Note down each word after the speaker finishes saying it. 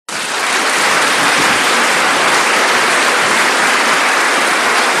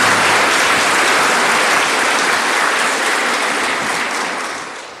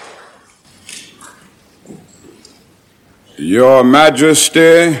Your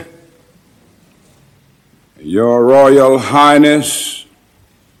Majesty, Your Royal Highness,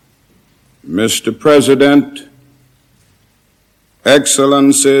 Mr. President,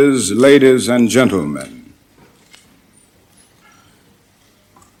 Excellencies, ladies and gentlemen,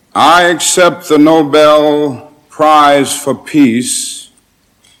 I accept the Nobel Prize for Peace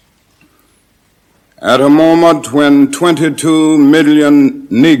at a moment when 22 million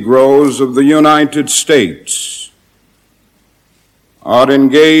Negroes of the United States are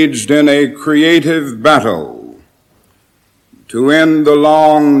engaged in a creative battle to end the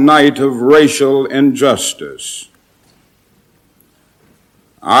long night of racial injustice.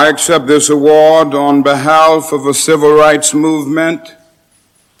 I accept this award on behalf of a civil rights movement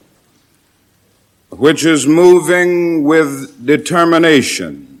which is moving with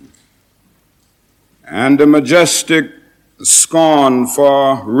determination and a majestic scorn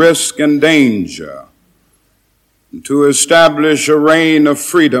for risk and danger to establish a reign of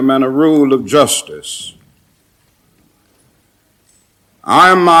freedom and a rule of justice.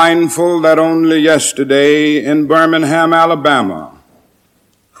 I am mindful that only yesterday in Birmingham, Alabama,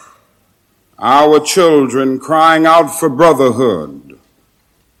 our children crying out for brotherhood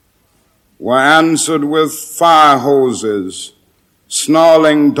were answered with fire hoses,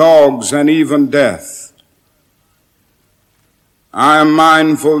 snarling dogs, and even death. I am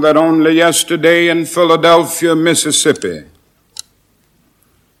mindful that only yesterday in Philadelphia, Mississippi,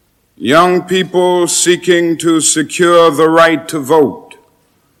 young people seeking to secure the right to vote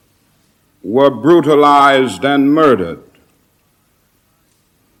were brutalized and murdered.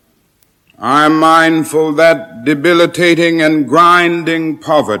 I am mindful that debilitating and grinding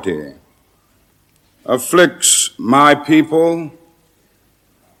poverty afflicts my people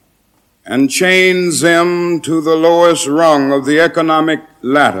and chains them to the lowest rung of the economic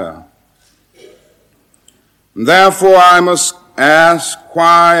ladder. Therefore, I must ask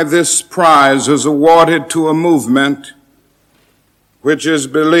why this prize is awarded to a movement which is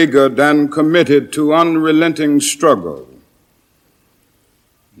beleaguered and committed to unrelenting struggle,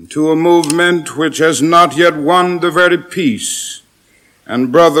 to a movement which has not yet won the very peace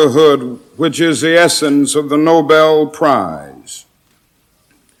and brotherhood which is the essence of the Nobel Prize.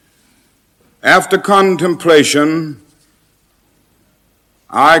 After contemplation,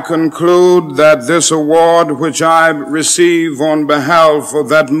 I conclude that this award which I receive on behalf of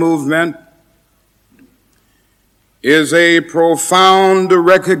that movement is a profound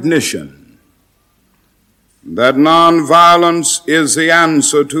recognition that nonviolence is the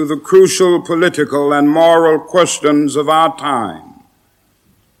answer to the crucial political and moral questions of our time.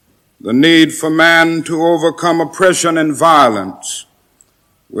 The need for man to overcome oppression and violence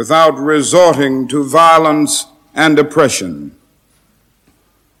without resorting to violence and oppression.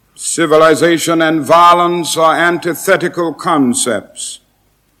 Civilization and violence are antithetical concepts.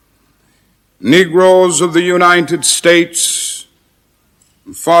 Negroes of the United States,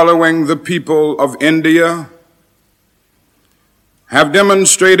 following the people of India, have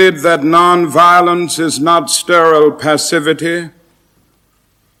demonstrated that nonviolence is not sterile passivity,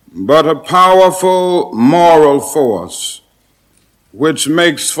 but a powerful moral force which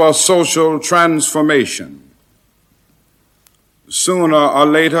makes for social transformation. Sooner or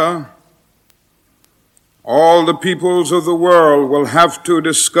later, all the peoples of the world will have to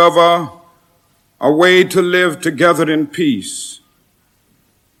discover a way to live together in peace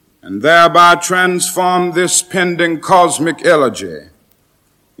and thereby transform this pending cosmic elegy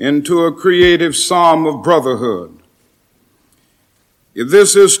into a creative psalm of brotherhood. If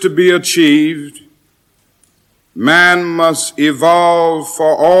this is to be achieved, man must evolve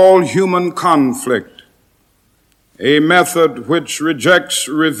for all human conflict a method which rejects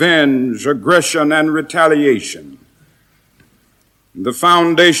revenge, aggression, and retaliation. The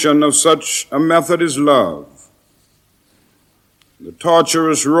foundation of such a method is love. The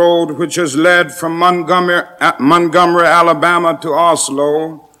tortuous road which has led from Montgomery, Alabama to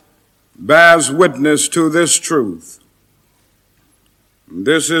Oslo bears witness to this truth.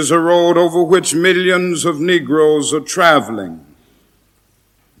 This is a road over which millions of Negroes are traveling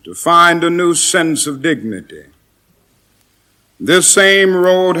to find a new sense of dignity. This same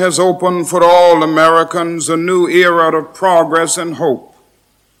road has opened for all Americans a new era of progress and hope.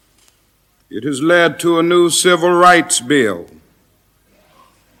 It has led to a new civil rights bill,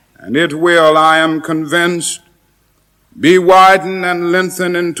 and it will, I am convinced, be widened and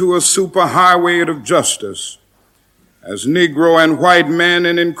lengthened into a superhighway of justice as Negro and white men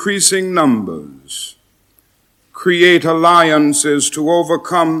in increasing numbers create alliances to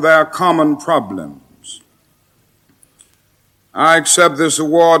overcome their common problems. I accept this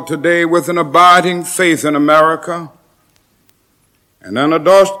award today with an abiding faith in America and an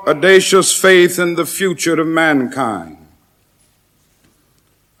audacious faith in the future of mankind.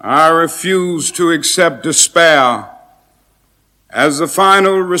 I refuse to accept despair as the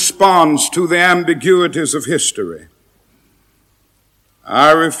final response to the ambiguities of history.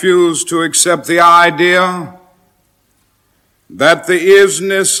 I refuse to accept the idea that the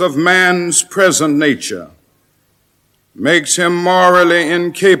isness of man's present nature makes him morally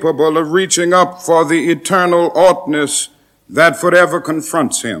incapable of reaching up for the eternal oughtness that forever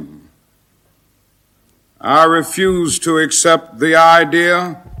confronts him. I refuse to accept the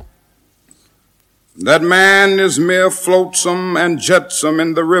idea that man is mere flotsam and jetsam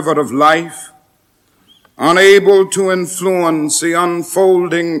in the river of life, unable to influence the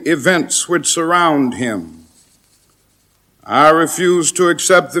unfolding events which surround him. I refuse to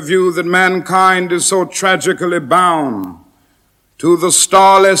accept the view that mankind is so tragically bound to the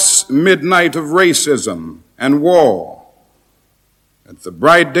starless midnight of racism and war that the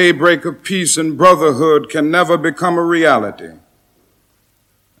bright daybreak of peace and brotherhood can never become a reality.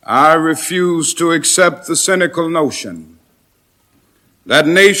 I refuse to accept the cynical notion that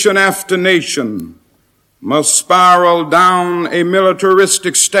nation after nation must spiral down a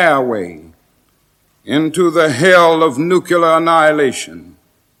militaristic stairway into the hell of nuclear annihilation.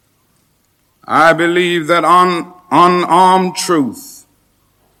 I believe that unarmed truth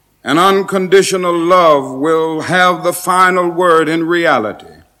and unconditional love will have the final word in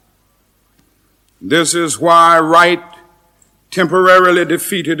reality. This is why right temporarily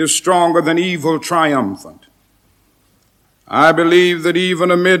defeated is stronger than evil triumphant. I believe that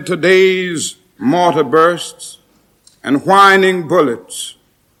even amid today's mortar bursts and whining bullets,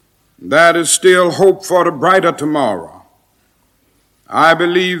 that is still hope for a brighter tomorrow. I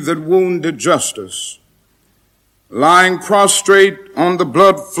believe that wounded justice, lying prostrate on the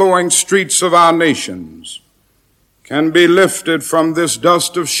blood-flowing streets of our nations, can be lifted from this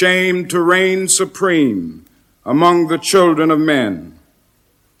dust of shame to reign supreme among the children of men.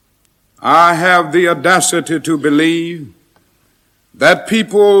 I have the audacity to believe that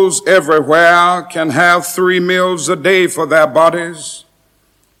peoples everywhere can have 3 meals a day for their bodies,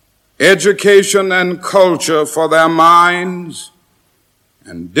 education and culture for their minds,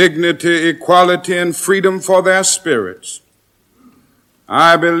 and dignity, equality, and freedom for their spirits.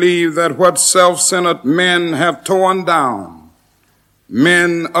 I believe that what self-centered men have torn down,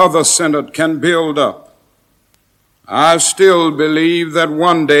 men other-centered can build up. I still believe that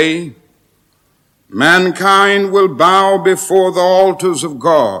one day mankind will bow before the altars of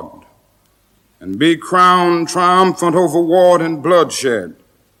God and be crowned triumphant over war and bloodshed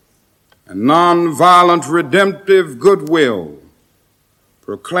and nonviolent redemptive goodwill,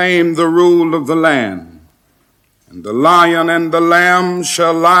 proclaim the rule of the land, and the lion and the lamb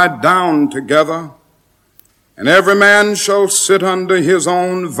shall lie down together, and every man shall sit under his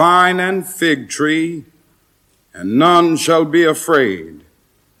own vine and fig tree, and none shall be afraid.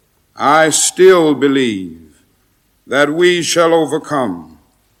 I still believe that we shall overcome.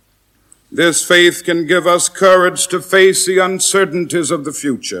 This faith can give us courage to face the uncertainties of the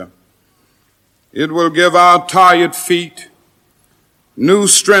future. It will give our tired feet new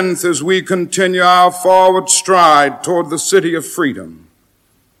strength as we continue our forward stride toward the city of freedom.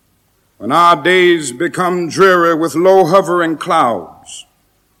 When our days become dreary with low hovering clouds,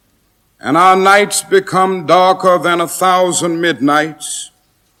 and our nights become darker than 1,000 midnights,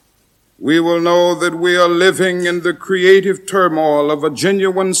 we will know that we are living in the creative turmoil of a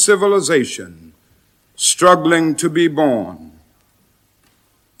genuine civilization struggling to be born.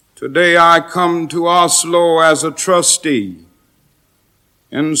 Today I come to Oslo as a trustee,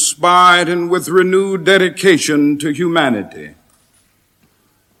 inspired and with renewed dedication to humanity.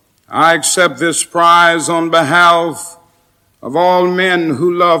 I accept this prize on behalf of all men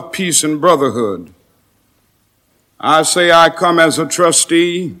who love peace and brotherhood. I say I come as a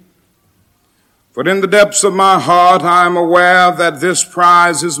trustee, but in the depths of my heart I am aware that this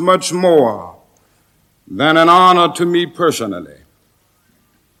prize is much more than an honor to me personally.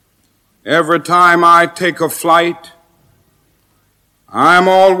 Every time I take a flight, I am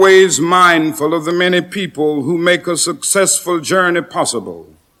always mindful of the many people who make a successful journey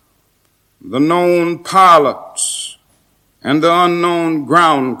possible, the known pilots and the unknown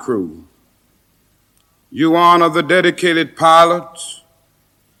ground crew. You honor the dedicated pilots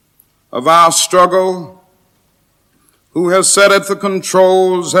of our struggle who has sat at the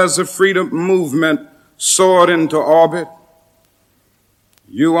controls as the freedom movement soared into orbit.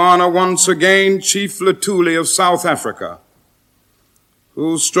 You honor once again Chief Lutuli of South Africa,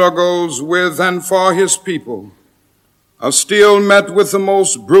 who struggles with and for his people are still met with the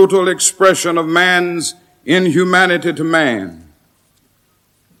most brutal expression of man's inhumanity to man.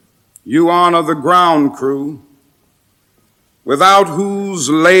 You honor the ground crew, without whose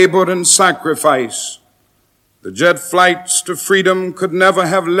labor and sacrifice the jet flights to freedom could never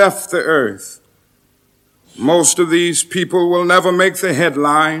have left the earth. Most of these people will never make the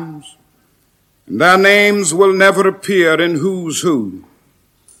headlines, and their names will never appear in Who's Who.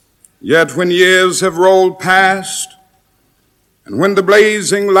 Yet when years have rolled past, and when the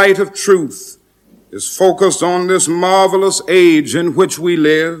blazing light of truth is focused on this marvelous age in which we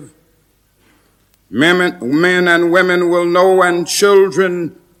live, men and women will know, and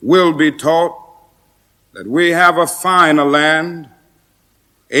children will be taught, that we have a finer land,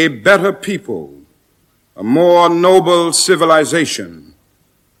 a better people, a more noble civilization,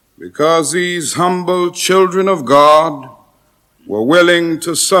 because these humble children of God were willing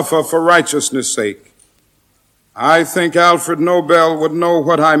to suffer for righteousness' sake. I think Alfred Nobel would know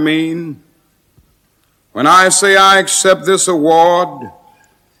what I mean when I say I accept this award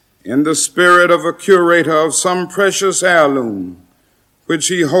in the spirit of a curator of some precious heirloom which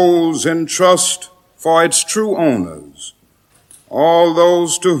he holds in trust for its true owners, all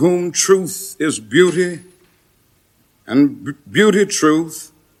those to whom truth is beauty and beauty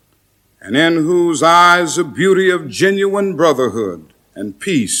truth, and in whose eyes the beauty of genuine brotherhood and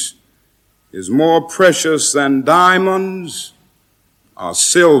peace is more precious than diamonds or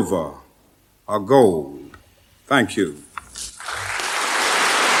silver or gold. Thank you.